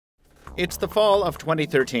It's the fall of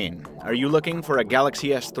 2013. Are you looking for a Galaxy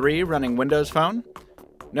S3 running Windows Phone?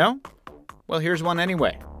 No? Well, here's one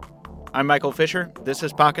anyway. I'm Michael Fisher, this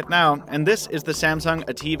is Pocket Now, and this is the Samsung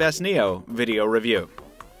ATIV S Neo video review.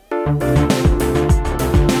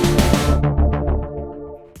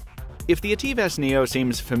 If the ATIV S Neo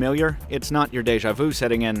seems familiar, it's not your déjà vu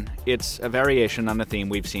setting in, it's a variation on a theme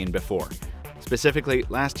we've seen before. Specifically,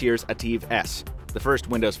 last year's ATIV S, the first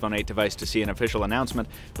Windows Phone 8 device to see an official announcement,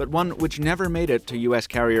 but one which never made it to US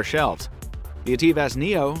carrier shelves. The ATIV S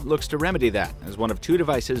Neo looks to remedy that as one of two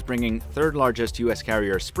devices bringing third largest US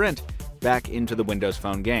carrier Sprint back into the Windows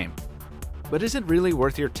Phone game. But is it really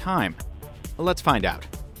worth your time? Well, let's find out.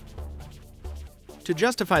 To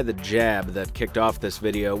justify the jab that kicked off this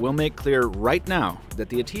video, we'll make clear right now that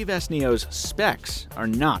the ATIV S Neo's specs are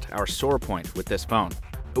not our sore point with this phone.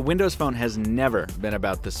 A Windows Phone has never been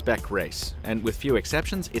about the spec race, and with few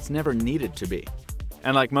exceptions, it's never needed to be.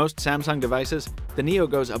 And like most Samsung devices, the Neo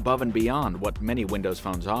goes above and beyond what many Windows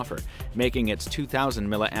phones offer, making its 2000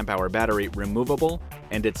 mAh battery removable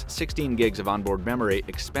and its 16 gigs of onboard memory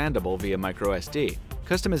expandable via microSD,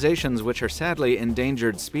 customizations which are sadly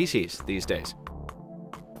endangered species these days.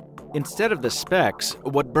 Instead of the specs,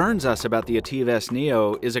 what burns us about the ATIV S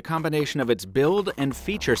Neo is a combination of its build and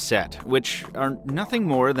feature set, which are nothing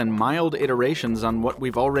more than mild iterations on what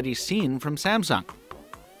we've already seen from Samsung.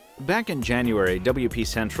 Back in January, WP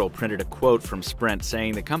Central printed a quote from Sprint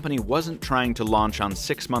saying the company wasn't trying to launch on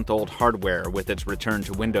 6-month-old hardware with its return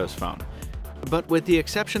to Windows Phone. But with the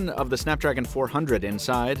exception of the Snapdragon 400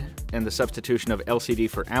 inside, and the substitution of LCD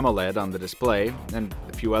for AMOLED on the display, and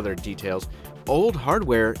a few other details, old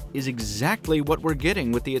hardware is exactly what we're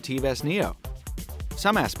getting with the ATIV S Neo.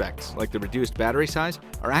 Some aspects, like the reduced battery size,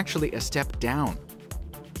 are actually a step down.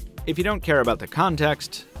 If you don't care about the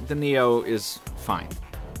context, the Neo is fine.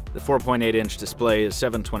 The 4.8-inch display is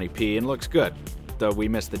 720p and looks good, though we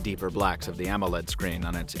miss the deeper blacks of the AMOLED screen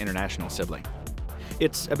on its international sibling.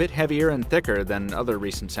 It's a bit heavier and thicker than other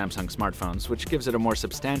recent Samsung smartphones, which gives it a more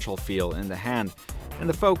substantial feel in the hand, and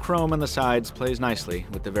the faux chrome on the sides plays nicely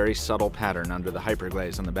with the very subtle pattern under the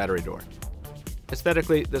hyperglaze on the battery door.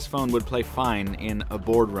 Aesthetically, this phone would play fine in a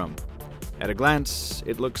boardroom. At a glance,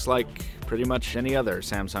 it looks like pretty much any other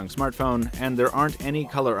Samsung smartphone, and there aren't any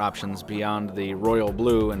color options beyond the royal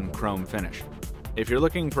blue and chrome finish. If you're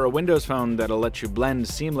looking for a Windows Phone that'll let you blend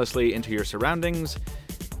seamlessly into your surroundings,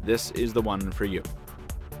 this is the one for you.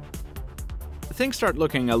 Things start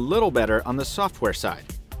looking a little better on the software side,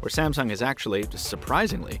 where Samsung has actually,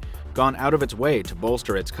 surprisingly, gone out of its way to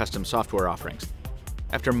bolster its custom software offerings.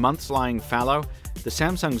 After months lying fallow, the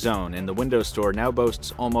Samsung Zone in the Windows Store now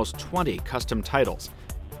boasts almost 20 custom titles.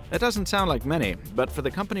 That doesn't sound like many, but for the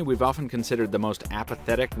company we've often considered the most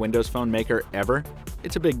apathetic Windows Phone maker ever,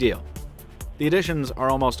 it's a big deal. The additions are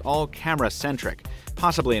almost all camera-centric,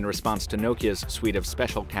 possibly in response to Nokia's suite of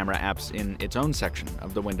special camera apps in its own section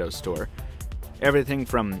of the Windows Store. Everything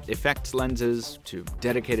from effects lenses to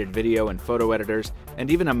dedicated video and photo editors, and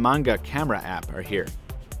even a manga camera app are here.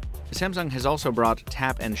 Samsung has also brought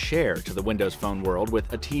Tap and Share to the Windows Phone world with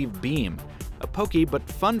ATIV Beam, a pokey but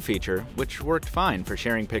fun feature which worked fine for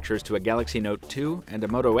sharing pictures to a Galaxy Note 2 and a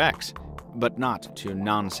Moto X, but not to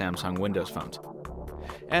non-Samsung Windows phones.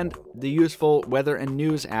 And the useful weather and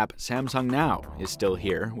news app Samsung Now is still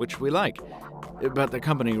here, which we like. But the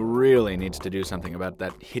company really needs to do something about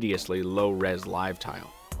that hideously low-res live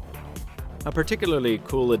tile. A particularly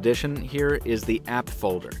cool addition here is the App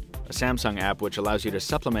Folder, a Samsung app which allows you to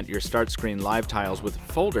supplement your start screen live tiles with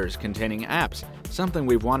folders containing apps, something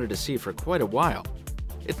we've wanted to see for quite a while.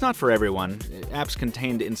 It's not for everyone. Apps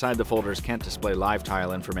contained inside the folders can't display live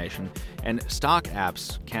tile information, and stock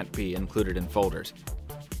apps can't be included in folders.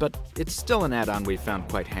 But it's still an add-on we've found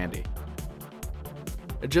quite handy.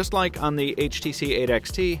 Just like on the HTC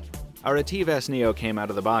 8XT, our ATIV S Neo came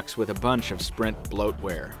out of the box with a bunch of Sprint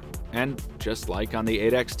bloatware. And just like on the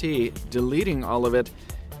 8XT, deleting all of it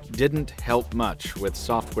didn't help much with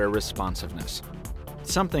software responsiveness.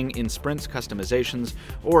 Something in Sprint's customizations,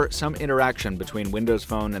 or some interaction between Windows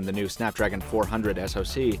Phone and the new Snapdragon 400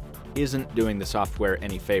 SoC, isn't doing the software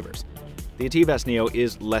any favors. The ATIV S Neo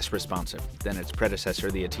is less responsive than its predecessor,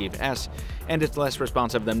 the ATIV S, and it's less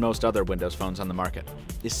responsive than most other Windows phones on the market,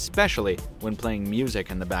 especially when playing music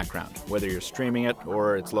in the background, whether you're streaming it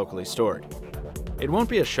or it's locally stored. It won't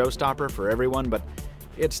be a showstopper for everyone, but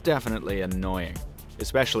it's definitely annoying,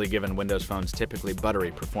 especially given Windows Phone's typically buttery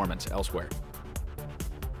performance elsewhere.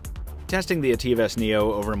 Testing the ATIV S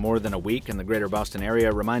Neo over more than a week in the greater Boston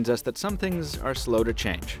area reminds us that some things are slow to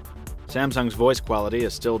change. Samsung's voice quality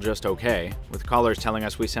is still just okay, with callers telling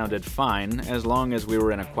us we sounded fine as long as we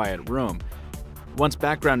were in a quiet room. Once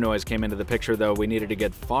background noise came into the picture, though, we needed to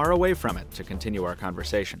get far away from it to continue our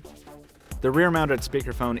conversation. The rear-mounted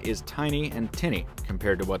speakerphone is tiny and tinny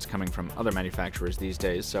compared to what's coming from other manufacturers these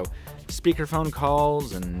days, so speakerphone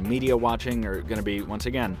calls and media watching are going to be, once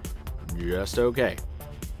again, just okay.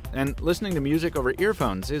 And listening to music over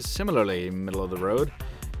earphones is similarly middle of the road.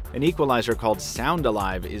 An equalizer called Sound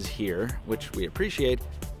Alive is here, which we appreciate,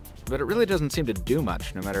 but it really doesn't seem to do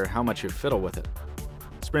much, no matter how much you fiddle with it.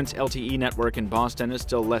 Sprint's LTE network in Boston is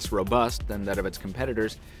still less robust than that of its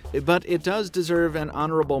competitors, but it does deserve an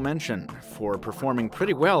honorable mention for performing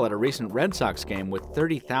pretty well at a recent Red Sox game with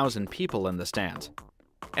 30,000 people in the stands.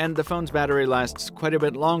 And the phone's battery lasts quite a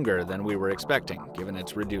bit longer than we were expecting, given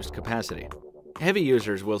its reduced capacity. Heavy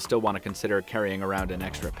users will still want to consider carrying around an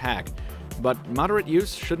extra pack, but moderate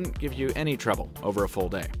use shouldn't give you any trouble over a full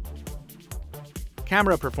day.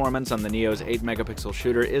 Camera performance on the Neo's 8-megapixel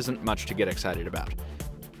shooter isn't much to get excited about.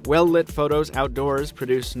 Well-lit photos outdoors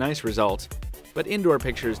produce nice results, but indoor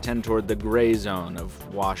pictures tend toward the gray zone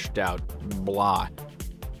of washed-out blah.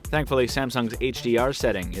 Thankfully, Samsung's HDR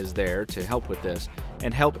setting is there to help with this,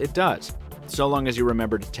 and help it does, so long as you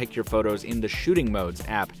remember to take your photos in the Shooting Modes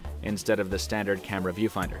app instead of the standard camera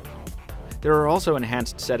viewfinder. There are also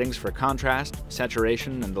enhanced settings for contrast,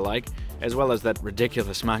 saturation, and the like, as well as that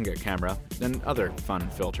ridiculous manga camera, and other fun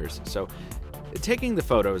filters, so taking the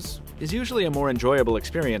photos is usually a more enjoyable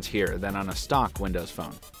experience here than on a stock Windows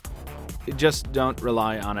phone. Just don't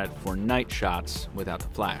rely on it for night shots without the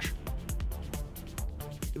flash.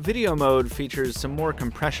 Video mode features some more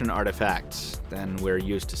compression artifacts than we're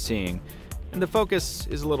used to seeing, and the focus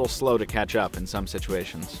is a little slow to catch up in some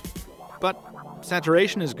situations. But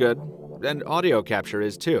saturation is good, and audio capture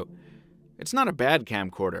is too. It's not a bad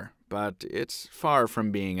camcorder, but it's far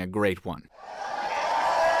from being a great one.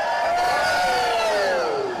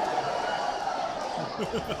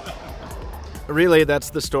 Really, that's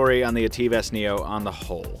the story on the ATIV S Neo on the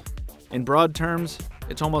whole. In broad terms,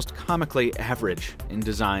 it's almost comically average in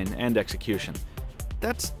design and execution.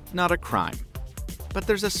 That's not a crime. But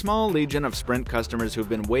there's a small legion of Sprint customers who've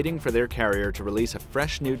been waiting for their carrier to release a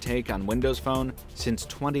fresh new take on Windows Phone since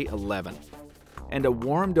 2011. And a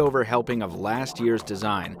warmed-over helping of last year's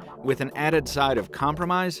design, with an added side of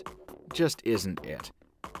compromise, just isn't it.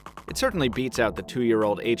 It certainly beats out the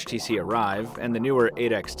 2-year-old HTC Arrive and the newer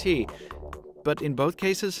 8XT, but in both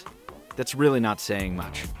cases, that's really not saying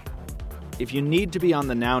much. If you need to be on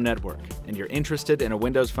the Now network and you're interested in a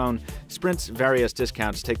Windows Phone, Sprint's various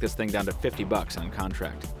discounts take this thing down to $50 on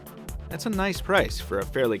contract. That's a nice price for a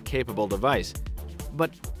fairly capable device,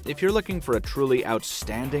 but if you're looking for a truly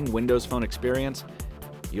outstanding Windows Phone experience,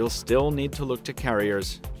 you'll still need to look to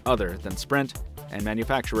carriers other than Sprint and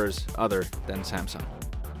manufacturers other than Samsung.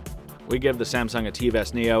 We give the Samsung ATIV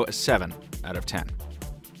S Neo a 7 out of 10.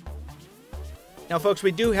 Now folks,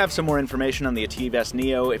 we do have some more information on the ATIV S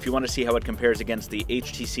Neo. If you want to see how it compares against the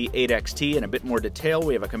HTC 8XT in a bit more detail,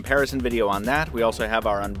 we have a comparison video on that. We also have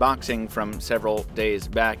our unboxing from several days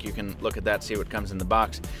back. You can look at that, see what comes in the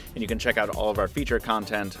box, and you can check out all of our feature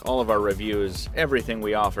content, all of our reviews, everything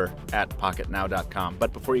we offer at pocketnow.com.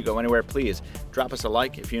 But before you go anywhere, please drop us a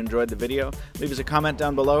like if you enjoyed the video. Leave us a comment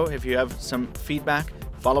down below if you have some feedback.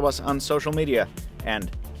 Follow us on social media.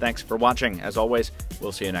 And thanks for watching. As always,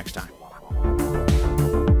 we'll see you next time.